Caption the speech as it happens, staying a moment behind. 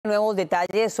Nuevos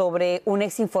detalles sobre un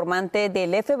exinformante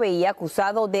del FBI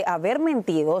acusado de haber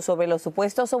mentido sobre los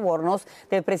supuestos sobornos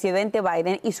del presidente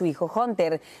Biden y su hijo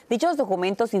Hunter. Dichos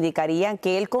documentos indicarían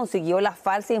que él consiguió la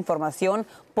falsa información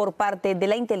por parte de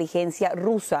la inteligencia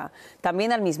rusa.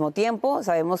 También al mismo tiempo,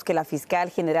 sabemos que la fiscal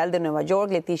general de Nueva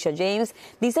York, Letitia James,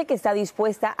 dice que está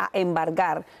dispuesta a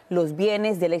embargar los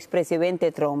bienes del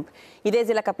expresidente Trump. Y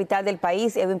desde la capital del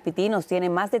país, Edwin Pitti nos tiene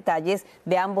más detalles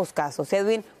de ambos casos.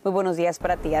 Edwin, muy buenos días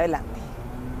para ti. Adelante.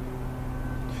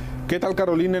 ¿Qué tal,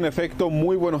 Carolina? En efecto,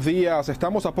 muy buenos días.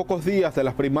 Estamos a pocos días de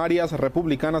las primarias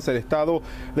republicanas del estado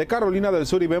de Carolina del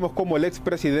Sur y vemos cómo el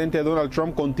expresidente Donald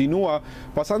Trump continúa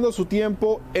pasando su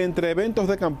tiempo entre eventos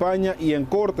de campaña y en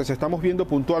cortes. Estamos viendo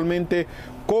puntualmente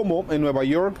cómo en Nueva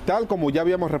York, tal como ya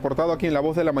habíamos reportado aquí en La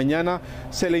Voz de la Mañana,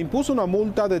 se le impuso una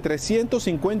multa de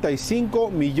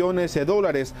 355 millones de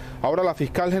dólares. Ahora la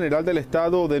fiscal general del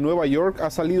estado de Nueva York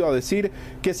ha salido a decir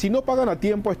que si no pagan a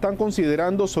tiempo están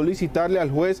considerando solicitarle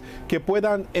al juez que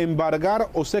puedan embargar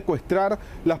o secuestrar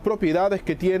las propiedades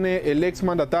que tiene el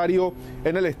exmandatario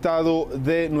en el estado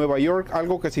de Nueva York,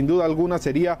 algo que sin duda alguna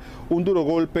sería un duro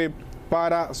golpe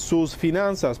para sus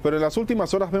finanzas. Pero en las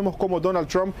últimas horas vemos cómo Donald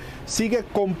Trump sigue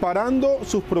comparando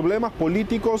sus problemas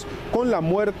políticos con la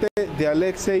muerte de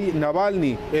Alexei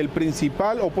Navalny, el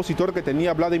principal opositor que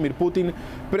tenía Vladimir Putin,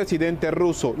 presidente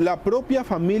ruso. La propia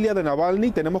familia de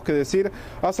Navalny, tenemos que decir,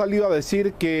 ha salido a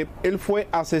decir que él fue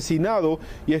asesinado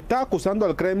y está acusando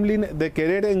al Kremlin de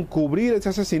querer encubrir ese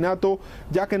asesinato,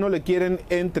 ya que no le quieren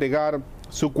entregar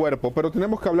su cuerpo. Pero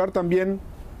tenemos que hablar también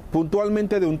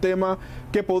puntualmente de un tema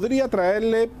que podría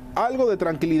traerle algo de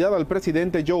tranquilidad al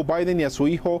presidente Joe Biden y a su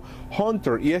hijo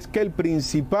Hunter, y es que el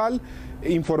principal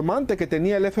informante que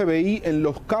tenía el FBI en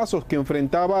los casos que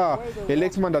enfrentaba el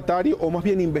exmandatario, o más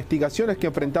bien investigaciones que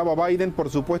enfrentaba Biden por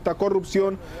supuesta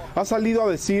corrupción, ha salido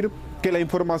a decir que la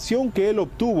información que él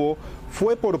obtuvo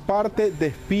fue por parte de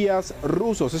espías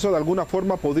rusos. Eso de alguna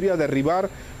forma podría derribar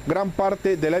gran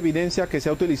parte de la evidencia que se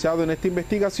ha utilizado en esta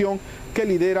investigación que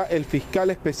lidera el fiscal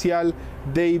especial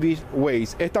David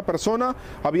Weiss. Esta persona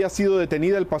había sido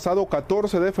detenida el pasado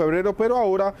 14 de febrero, pero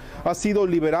ahora ha sido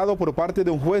liberado por parte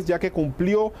de un juez ya que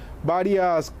cumplió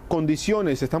varias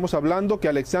condiciones. Estamos hablando que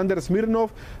Alexander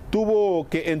Smirnov tuvo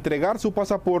que entregar su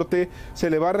pasaporte, se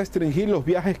le va a restringir los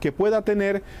viajes que pueda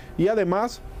tener y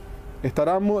además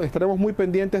estaremos muy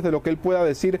pendientes de lo que él pueda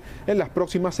decir en las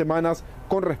próximas semanas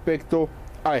con respecto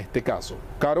a este caso.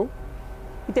 Caro.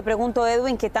 Y te pregunto,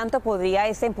 Edwin, ¿qué tanto podría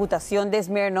esta imputación de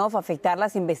Smirnov afectar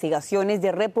las investigaciones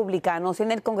de republicanos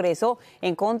en el Congreso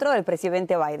en contra del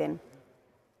presidente Biden?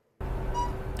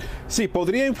 Sí,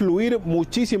 podría influir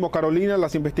muchísimo, Carolina,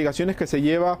 las investigaciones que se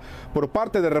lleva por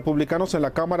parte de republicanos en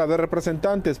la Cámara de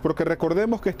Representantes, porque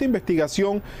recordemos que esta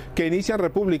investigación que inician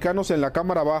republicanos en la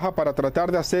Cámara Baja para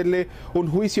tratar de hacerle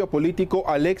un juicio político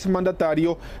al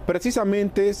exmandatario,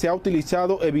 precisamente se ha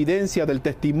utilizado evidencia del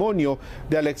testimonio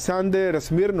de Alexander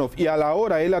Smirnov y a la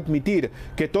hora él admitir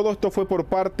que todo esto fue por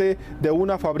parte de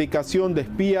una fabricación de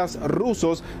espías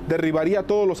rusos, derribaría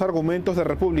todos los argumentos de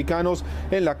republicanos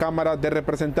en la Cámara de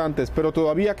Representantes. Pero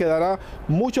todavía quedará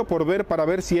mucho por ver para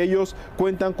ver si ellos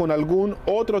cuentan con algún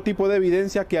otro tipo de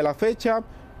evidencia que a la fecha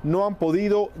no han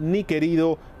podido ni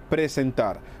querido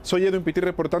presentar. Soy Edwin Pitti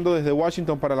reportando desde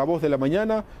Washington para La Voz de la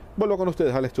Mañana. Vuelvo con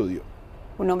ustedes al estudio.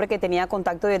 Un hombre que tenía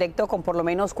contacto directo con por lo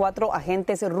menos 4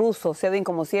 agentes rusos. Edwin,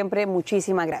 como siempre,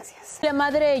 muchísimas gracias. La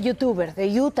madre youtuber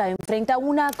de Utah enfrenta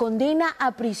una condena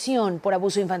a prisión por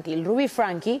abuso infantil. Ruby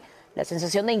Flanke, la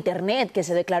sensación de Internet, que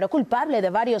se declaró culpable de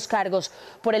varios cargos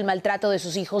por el maltrato de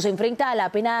sus hijos, se enfrenta a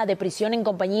la pena de prisión en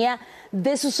compañía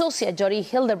de su socia, Jodi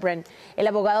Hildebrand. El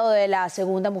abogado de la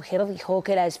segunda mujer dijo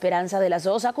que la esperanza de las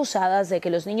dos acusadas de que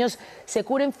los niños se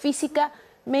curen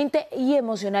físicamente y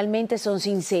emocionalmente son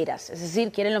sinceras, es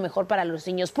decir, quieren lo mejor para los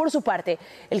niños. Por su parte,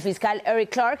 el fiscal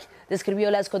Eric Clark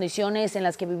describió las condiciones en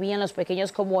las que vivían los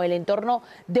pequeños como el entorno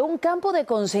de un campo de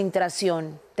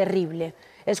concentración terrible.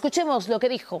 Escuchemos lo que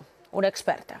dijo una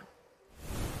experta.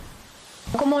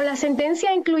 Como la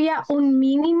sentencia incluía un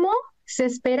mínimo, se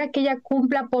espera que ella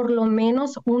cumpla por lo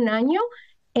menos 1 año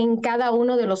en cada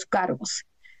uno de los cargos.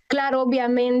 Claro,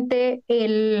 obviamente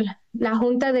la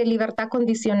Junta de Libertad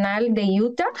Condicional de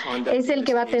Utah es el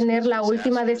que va a tener la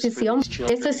última decisión.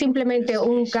 Esto es simplemente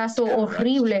un caso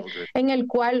horrible en el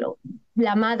cual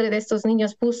la madre de estos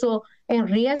niños puso en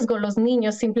riesgo los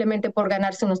niños simplemente por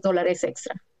ganarse unos dólares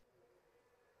extra.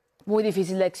 Muy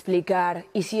difícil de explicar.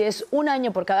 Y si es 1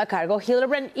 año por cada cargo,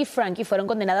 Hildebrand y Flanke fueron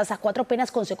condenadas a 4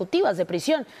 penas consecutivas de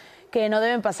prisión, que no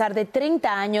deben pasar de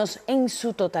 30 años en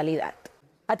su totalidad.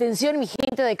 Atención, mi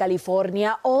gente de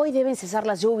California, hoy deben cesar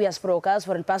las lluvias provocadas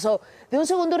por el paso de un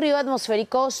segundo río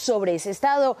atmosférico sobre ese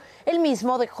estado. El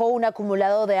mismo dejó un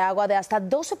acumulado de agua de hasta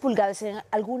 12 pulgadas en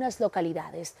algunas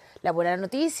localidades. La buena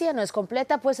noticia no es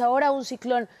completa, pues ahora un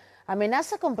ciclón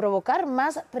amenaza con provocar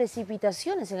más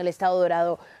precipitaciones en el estado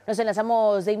Dorado. Nos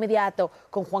enlazamos de inmediato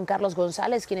con Juan Carlos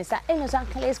González, quien está en Los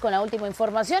Ángeles con la última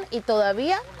información y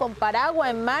todavía con paraguas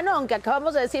en mano, aunque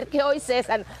acabamos de decir que hoy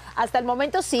cesan. Hasta el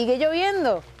momento sigue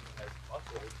lloviendo.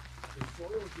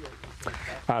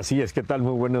 Así es, ¿qué tal?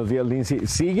 Muy buenos días, Lindsay.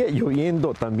 Sigue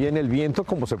lloviendo, también el viento,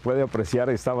 como se puede apreciar,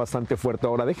 está bastante fuerte.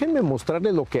 Ahora, déjenme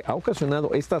mostrarles lo que ha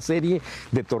ocasionado esta serie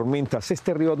de tormentas,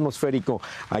 este río atmosférico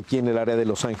aquí en el área de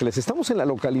Los Ángeles. Estamos en la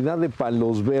localidad de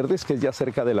Palos Verdes, que es ya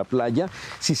cerca de la playa.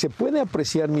 Si se puede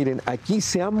apreciar, miren, aquí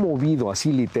se ha movido,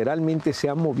 así literalmente se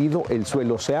ha movido el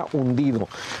suelo, se ha hundido.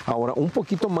 Ahora, un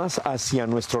poquito más hacia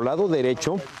nuestro lado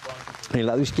derecho, el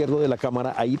lado izquierdo de la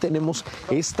cámara, ahí tenemos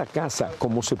esta casa.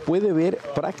 Como se puede ver,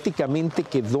 prácticamente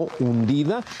quedó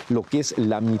hundida lo que es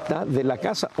la mitad de la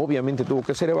casa. Obviamente tuvo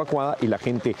que ser evacuada y la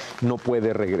gente no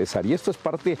puede regresar. Y esto es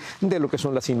parte de lo que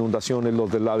son las inundaciones, los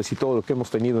deslaves y todo lo que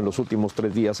hemos tenido en los últimos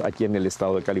 3 días aquí en el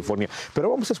estado de California.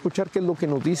 Pero vamos a escuchar qué es lo que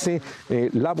nos dice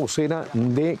la vocera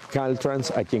de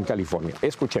Caltrans aquí en California.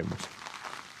 Escuchemos.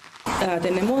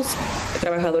 Tenemos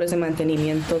trabajadores de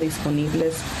mantenimiento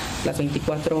disponibles las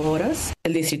 24 horas.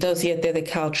 El Distrito 7 de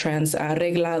Caltrans ha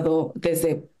arreglado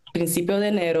desde principio de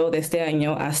enero de este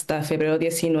año hasta febrero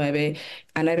 19,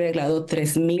 han arreglado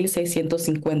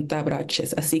 3,650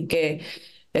 braches. Así que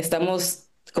estamos,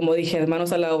 como dije,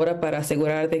 manos a la obra para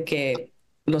asegurar de que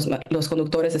los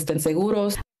conductores estén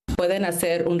seguros. Pueden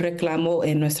hacer un reclamo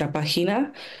en nuestra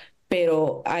página,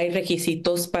 pero hay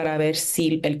requisitos para ver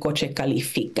si el coche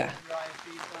califica.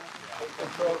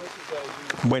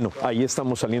 Bueno, ahí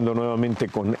estamos saliendo nuevamente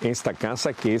con esta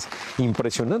casa, que es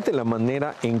impresionante la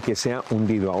manera en que se ha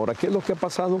hundido. Ahora, ¿qué es lo que ha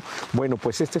pasado? Bueno,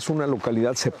 pues esta es una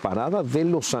localidad separada de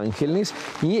Los Ángeles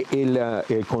y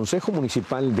el Consejo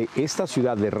Municipal de esta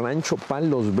ciudad de Rancho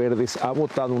Palos Verdes ha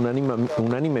votado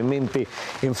unánimemente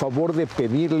en favor de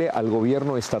pedirle al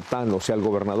gobierno estatal, o sea, al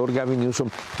gobernador Gavin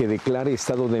Newsom, que declare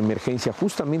estado de emergencia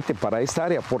justamente para esta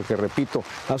área, porque, repito,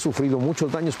 ha sufrido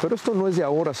muchos daños. Pero esto no es de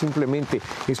ahora, simplemente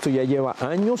esto ya lleva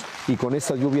años y con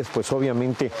estas lluvias pues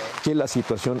obviamente que la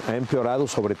situación ha empeorado,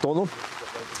 sobre todo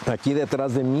aquí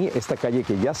detrás de mí, esta calle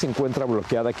que ya se encuentra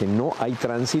bloqueada, que no hay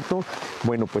tránsito,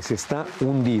 bueno, pues está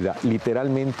hundida,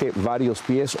 literalmente varios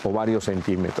pies o varios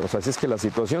centímetros. Así es que la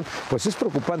situación pues es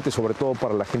preocupante, sobre todo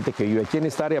para la gente que vive aquí en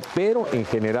esta área, pero en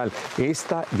general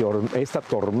esta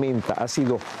tormenta ha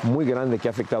sido muy grande, que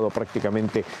ha afectado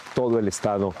prácticamente todo el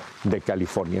estado de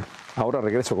California. Ahora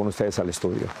regreso con ustedes al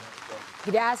estudio.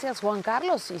 Gracias, Juan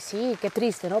Carlos. Y sí, qué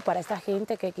triste, ¿no? Para esta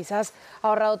gente que quizás ha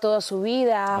ahorrado toda su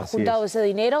vida, ha juntado ese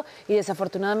dinero y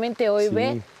desafortunadamente hoy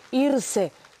ve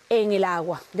irse en el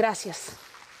agua. Gracias.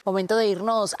 Momento de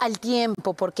irnos al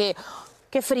tiempo, porque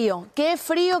qué frío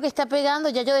que está pegando.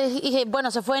 Ya yo dije,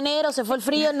 bueno, se fue enero, se fue el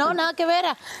frío. No, nada que ver.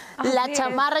 La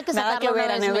chamarra hay que sacarla una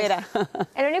vez nevera.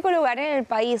 El único lugar en el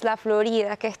país, la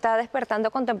Florida, que está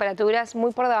despertando con temperaturas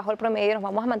muy por debajo del promedio. Nos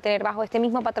vamos a mantener bajo este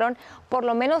mismo patrón por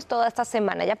lo menos toda esta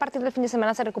semana. Ya a partir del fin de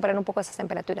semana se recuperan un poco esas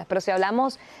temperaturas. Pero si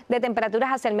hablamos de temperaturas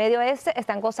hacia el medio oeste,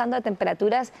 están gozando de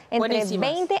temperaturas entre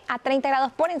 20 a 30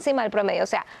 grados por encima del promedio. O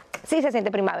sea, sí se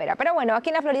siente primavera. Pero bueno,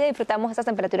 aquí en la Florida disfrutamos estas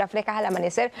temperaturas frescas al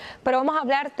amanecer. Pero vamos a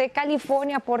hablar de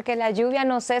California porque la lluvia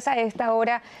no cesa a esta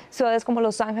hora. Ciudades como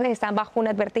Los Ángeles están bajo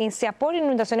una advertencia por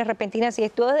inundaciones repentinas y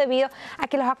esto es debido a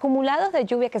que los acumulados de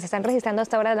lluvia que se están registrando a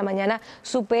esta hora de la mañana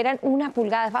superan 1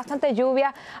 pulgada. Es bastante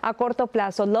lluvia a corto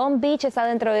plazo. Long Beach está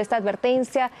dentro de esta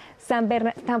advertencia, San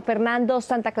Fernando,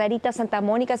 Santa Clarita, Santa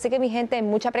Mónica, así que mi gente,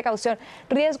 mucha precaución.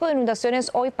 Riesgo de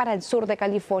inundaciones hoy para el sur de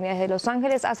California, desde Los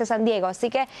Ángeles hacia San Diego, así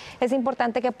que es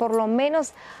importante que por lo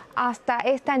menos hasta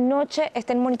esta noche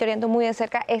estén monitoreando muy de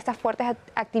cerca estas fuertes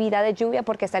actividades de lluvia,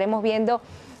 porque estaremos viendo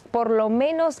por lo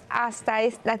menos hasta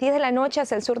las 10 de la noche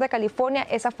hacia el sur de California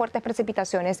esas fuertes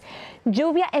precipitaciones.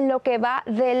 Lluvia en lo que va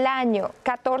del año,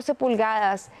 14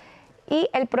 pulgadas. Y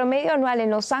el promedio anual en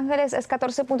Los Ángeles es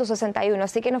 14.61,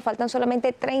 así que nos faltan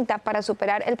solamente 30 para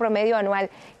superar el promedio anual.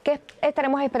 ¿Qué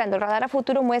estaremos esperando? El radar a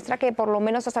futuro muestra que por lo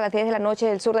menos hasta las 10 de la noche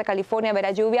del sur de California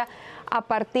verá lluvia. A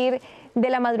partir de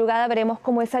la madrugada veremos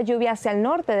cómo esa lluvia hacia el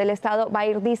norte del estado va a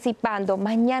ir disipando.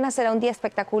 Mañana será un día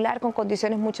espectacular con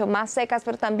condiciones mucho más secas,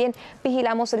 pero también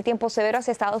vigilamos el tiempo severo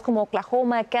hacia estados como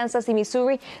Oklahoma, Kansas y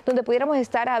Missouri, donde pudiéramos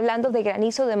estar hablando de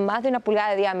granizo de más de 1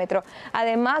 pulgada de diámetro.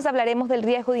 Además, hablaremos del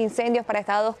riesgo de incendios para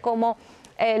estados como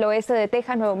el oeste de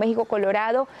Texas, Nuevo México,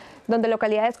 Colorado, donde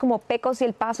localidades como Pecos y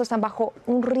El Paso están bajo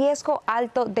un riesgo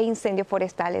alto de incendios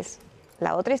forestales.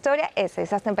 La otra historia es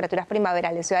esas temperaturas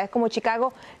primaverales. Ciudades como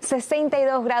Chicago,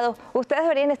 62 grados. Ustedes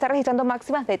deberían estar registrando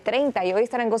máximas de 30 y hoy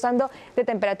estarán gozando de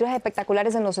temperaturas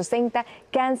espectaculares en los 60.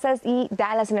 Kansas y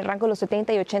Dallas en el rango de los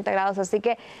 70 y 80 grados. Así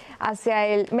que hacia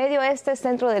el medio oeste,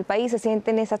 centro del país, se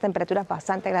sienten esas temperaturas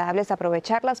bastante agradables.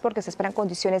 Aprovecharlas porque se esperan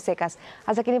condiciones secas.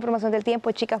 Hasta aquí la información del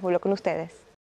tiempo, chicas. Vuelvo con ustedes.